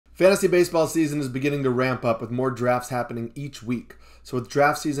Fantasy baseball season is beginning to ramp up with more drafts happening each week. So with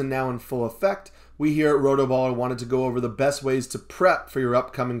draft season now in full effect, we here at RotoBaller wanted to go over the best ways to prep for your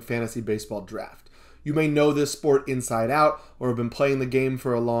upcoming fantasy baseball draft. You may know this sport inside out or have been playing the game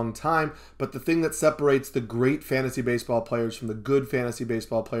for a long time, but the thing that separates the great fantasy baseball players from the good fantasy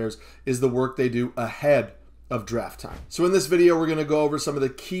baseball players is the work they do ahead of draft time. So in this video, we're going to go over some of the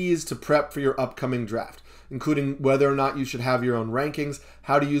keys to prep for your upcoming draft, including whether or not you should have your own rankings,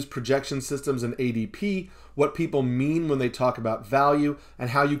 how to use projection systems and ADP, what people mean when they talk about value, and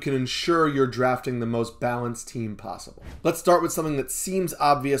how you can ensure you're drafting the most balanced team possible. Let's start with something that seems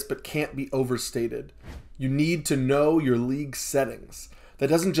obvious but can't be overstated. You need to know your league settings. That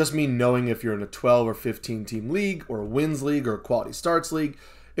doesn't just mean knowing if you're in a 12 or 15 team league, or a wins league, or a quality starts league.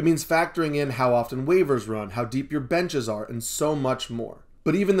 It means factoring in how often waivers run, how deep your benches are, and so much more.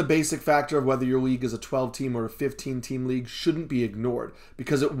 But even the basic factor of whether your league is a 12-team or a 15-team league shouldn't be ignored,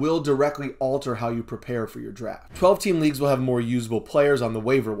 because it will directly alter how you prepare for your draft. 12-team leagues will have more usable players on the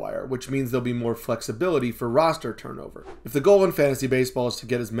waiver wire, which means there'll be more flexibility for roster turnover. If the goal in fantasy baseball is to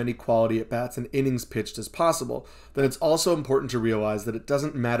get as many quality at-bats and innings pitched as possible, then it's also important to realize that it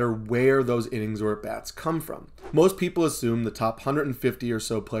doesn't matter where those innings or at-bats come from. Most people assume the top 150 or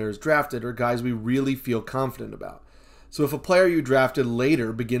so players drafted are guys we really feel confident about. So if a player you drafted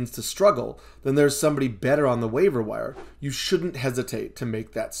later begins to struggle, then there's somebody better on the waiver wire. You shouldn't hesitate to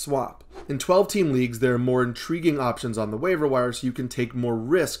make that swap. In 12-team leagues, there are more intriguing options on the waiver wire, so you can take more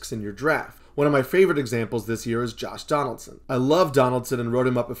risks in your draft. One of my favorite examples this year is Josh Donaldson. I love Donaldson and wrote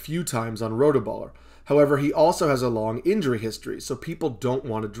him up a few times on RotoBaller. However, he also has a long injury history, so people don't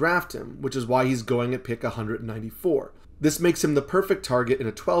want to draft him, which is why he's going at pick 194. This makes him the perfect target in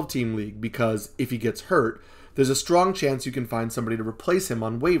a 12-team league because, if he gets hurt, there's a strong chance you can find somebody to replace him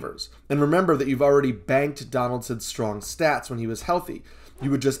on waivers. And remember that you've already banked Donaldson's strong stats when he was healthy. You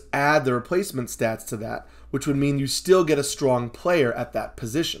would just add the replacement stats to that, which would mean you still get a strong player at that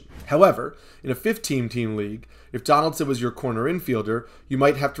position. However, in a 15-team league, if Donaldson was your corner infielder, you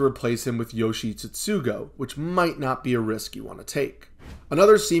might have to replace him with Yoshi Tsutsugo, which might not be a risk you want to take.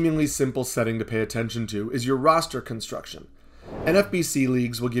 Another seemingly simple setting to pay attention to is your roster construction. NFBC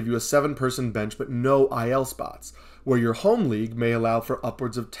leagues will give you a 7-person bench but no IL spots, where your home league may allow for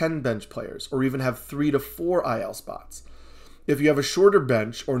upwards of 10 bench players, or even have 3 to 4 IL spots. If you have a shorter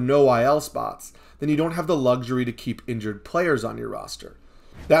bench or no IL spots, then you don't have the luxury to keep injured players on your roster.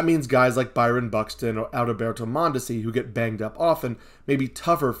 That means guys like Byron Buxton or Adalberto Mondesi, who get banged up often, may be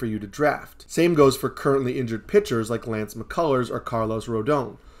tougher for you to draft. Same goes for currently injured pitchers like Lance McCullers or Carlos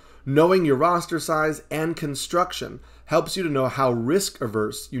Rodon. Knowing your roster size and construction helps you to know how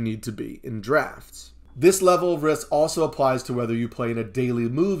risk-averse you need to be in drafts. This level of risk also applies to whether you play in a daily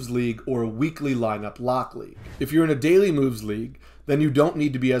moves league or a weekly lineup lock league. If you're in a daily moves league, then you don't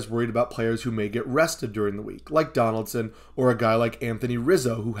need to be as worried about players who may get rested during the week, like Donaldson or a guy like Anthony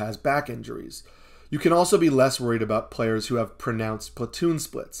Rizzo who has back injuries. You can also be less worried about players who have pronounced platoon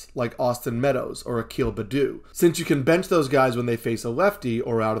splits, like Austin Meadows or Akil Baddoo. Since you can bench those guys when they face a lefty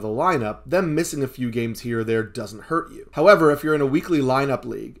or out of the lineup, them missing a few games here or there doesn't hurt you. However, if you're in a weekly lineup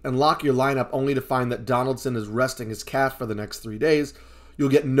league and lock your lineup only to find that Donaldson is resting his calf for the next 3 days, you'll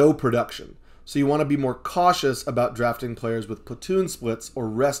get no production. So you want to be more cautious about drafting players with platoon splits or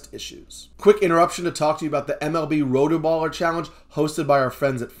rest issues. Quick interruption to talk to you about the MLB RotoBaller Challenge hosted by our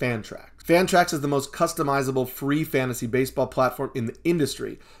friends at Fantrax. Fantrax is the most customizable free fantasy baseball platform in the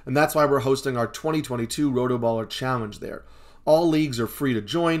industry, and that's why we're hosting our 2022 RotoBaller Challenge there. All leagues are free to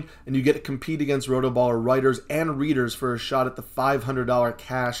join, and you get to compete against RotoBaller writers and readers for a shot at the $500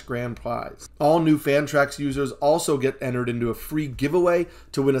 cash grand prize. All new Fantrax users also get entered into a free giveaway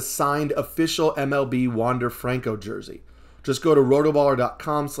to win a signed official MLB Wander Franco jersey. Just go to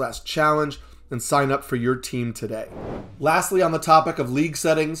rotoballer.com/challenge and sign up for your team today. Lastly, on the topic of league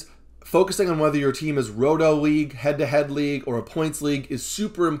settings, focusing on whether your team is Roto League, head-to-head league, or a points league is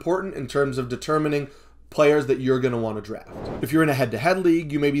super important in terms of determining players that you're going to want to draft. If you're in a head-to-head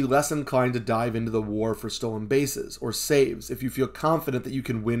league, you may be less inclined to dive into the war for stolen bases or saves if you feel confident that you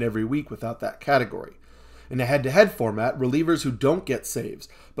can win every week without that category. In a head-to-head format, relievers who don't get saves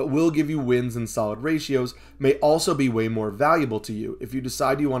but will give you wins and solid ratios may also be way more valuable to you if you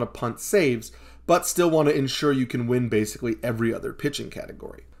decide you want to punt saves but still want to ensure you can win basically every other pitching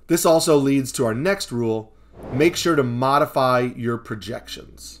category. This also leads to our next rule: make sure to modify your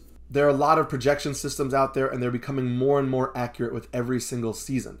projections. There are a lot of projection systems out there, and they're becoming more and more accurate with every single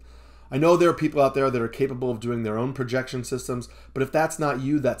season. I know there are people out there that are capable of doing their own projection systems, but if that's not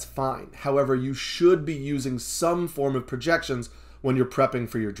you, that's fine. However, you should be using some form of projections when you're prepping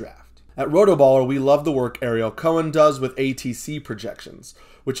for your draft. At RotoBaller, we love the work Ariel Cohen does with ATC projections,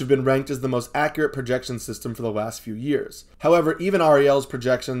 which have been ranked as the most accurate projection system for the last few years. However, even REL's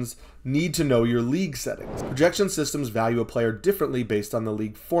projections need to know your league settings. Projection systems value a player differently based on the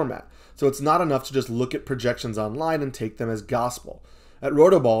league format, so it's not enough to just look at projections online and take them as gospel. At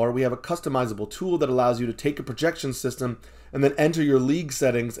RotoBaller, we have a customizable tool that allows you to take a projection system and then enter your league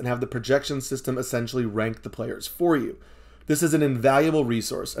settings and have the projection system essentially rank the players for you. This is an invaluable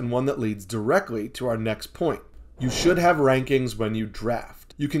resource and one that leads directly to our next point. You should have rankings when you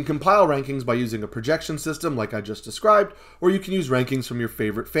draft. You can compile rankings by using a projection system like I just described, or you can use rankings from your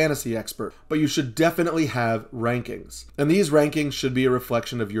favorite fantasy expert, but you should definitely have rankings. And these rankings should be a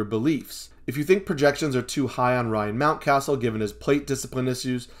reflection of your beliefs. If you think projections are too high on Ryan Mountcastle given his plate discipline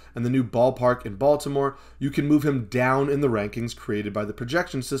issues and the new ballpark in Baltimore, you can move him down in the rankings created by the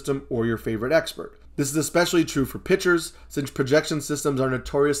projection system or your favorite expert. This is especially true for pitchers, since projection systems are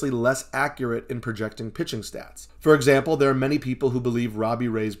notoriously less accurate in projecting pitching stats. For example, there are many people who believe Robbie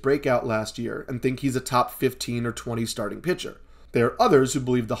Ray's breakout last year and think he's a top 15 or 20 starting pitcher. There are others who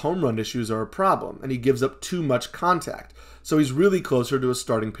believe the home run issues are a problem and he gives up too much contact, so he's really closer to a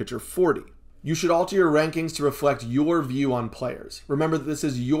starting pitcher 40. You should alter your rankings to reflect your view on players. Remember that this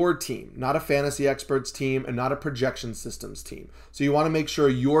is your team, not a fantasy experts team and not a projection systems team. So you want to make sure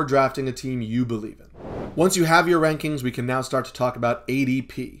you're drafting a team you believe in. Once you have your rankings, we can now start to talk about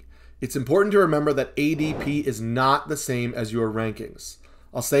ADP. It's important to remember that ADP is not the same as your rankings.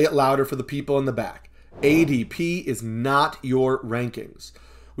 I'll say it louder for the people in the back. ADP is not your rankings.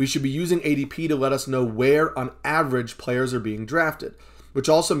 We should be using ADP to let us know where on average players are being drafted, which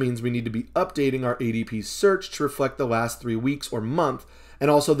also means we need to be updating our ADP search to reflect the last 3 weeks or month and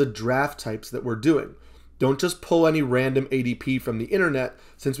also the draft types that we're doing. Don't just pull any random ADP from the internet,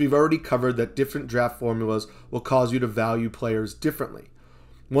 since we've already covered that different draft formulas will cause you to value players differently.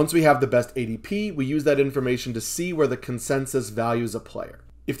 Once we have the best ADP, we use that information to see where the consensus values a player.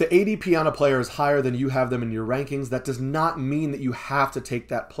 If the ADP on a player is higher than you have them in your rankings, that does not mean that you have to take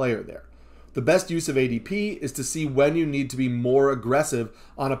that player there. The best use of ADP is to see when you need to be more aggressive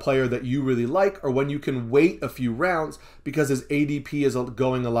on a player that you really like, or when you can wait a few rounds because his ADP is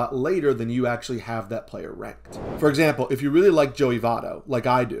going a lot later than you actually have that player ranked. For example, if you really like Joey Votto, like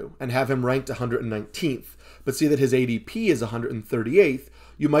I do, and have him ranked 119th, but see that his ADP is 138th,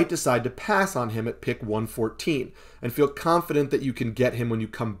 you might decide to pass on him at pick 114 and feel confident that you can get him when you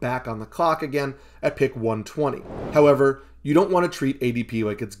come back on the clock again at pick 120. However, you don't want to treat ADP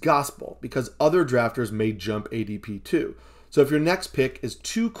like it's gospel, because other drafters may jump ADP too. So if your next pick is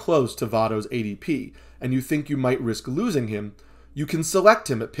too close to Votto's ADP and you think you might risk losing him, you can select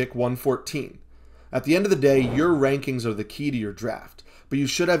him at pick 114. At the end of the day, your rankings are the key to your draft, but you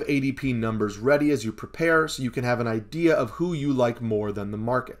should have ADP numbers ready as you prepare so you can have an idea of who you like more than the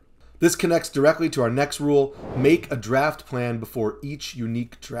market. This connects directly to our next rule: make a draft plan before each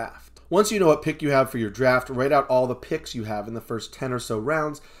unique draft. Once you know what pick you have for your draft, write out all the picks you have in the first 10 or so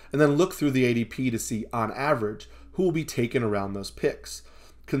rounds, and then look through the ADP to see, on average, who will be taken around those picks.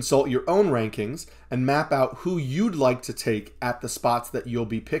 Consult your own rankings and map out who you'd like to take at the spots that you'll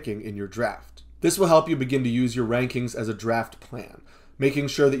be picking in your draft. This will help you begin to use your rankings as a draft plan, making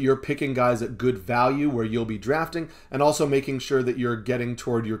sure that you're picking guys at good value where you'll be drafting, and also making sure that you're getting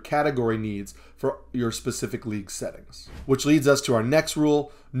toward your category needs for your specific league settings. Which leads us to our next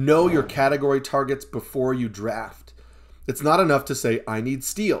rule: know your category targets before you draft. It's not enough to say, I need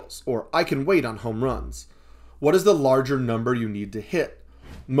steals, or I can wait on home runs. What is the larger number you need to hit?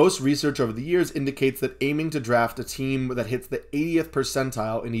 Most research over the years indicates that aiming to draft a team that hits the 80th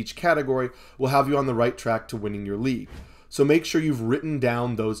percentile in each category will have you on the right track to winning your league. So make sure you've written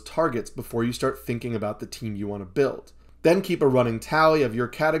down those targets before you start thinking about the team you want to build. Then keep a running tally of your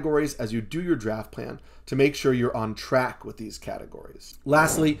categories as you do your draft plan to make sure you're on track with these categories.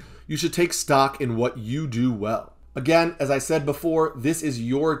 Lastly, you should take stock in what you do well. Again, as I said before, this is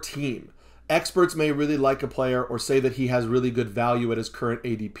your team. Experts may really like a player or say that he has really good value at his current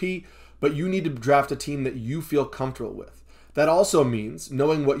ADP, but you need to draft a team that you feel comfortable with. That also means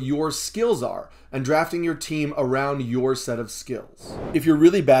knowing what your skills are and drafting your team around your set of skills. If you're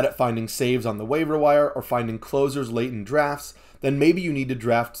really bad at finding saves on the waiver wire or finding closers late in drafts, then maybe you need to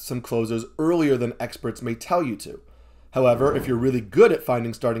draft some closers earlier than experts may tell you to. However, if you're really good at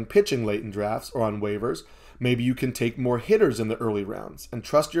finding starting pitching late in drafts or on waivers, maybe you can take more hitters in the early rounds and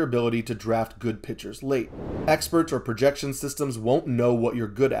trust your ability to draft good pitchers late. Experts or projection systems won't know what you're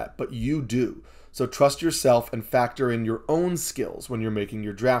good at, but you do. So trust yourself and factor in your own skills when you're making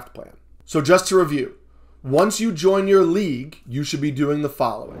your draft plan. So just to review, once you join your league, you should be doing the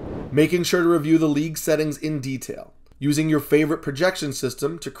following: making sure to review the league settings in detail, using your favorite projection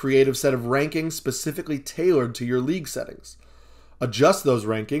system to create a set of rankings specifically tailored to your league settings, adjust those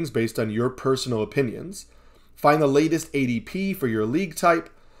rankings based on your personal opinions, find the latest ADP for your league type,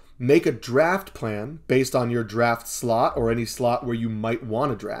 make a draft plan based on your draft slot or any slot where you might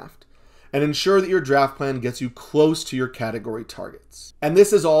want to draft, and ensure that your draft plan gets you close to your category targets. And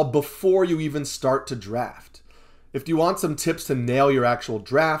this is all before you even start to draft. If you want some tips to nail your actual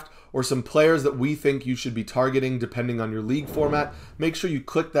draft or some players that we think you should be targeting depending on your league format, make sure you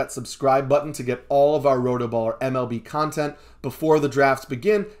click that subscribe button to get all of our RotoBaller MLB content before the drafts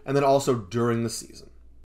begin and then also during the season.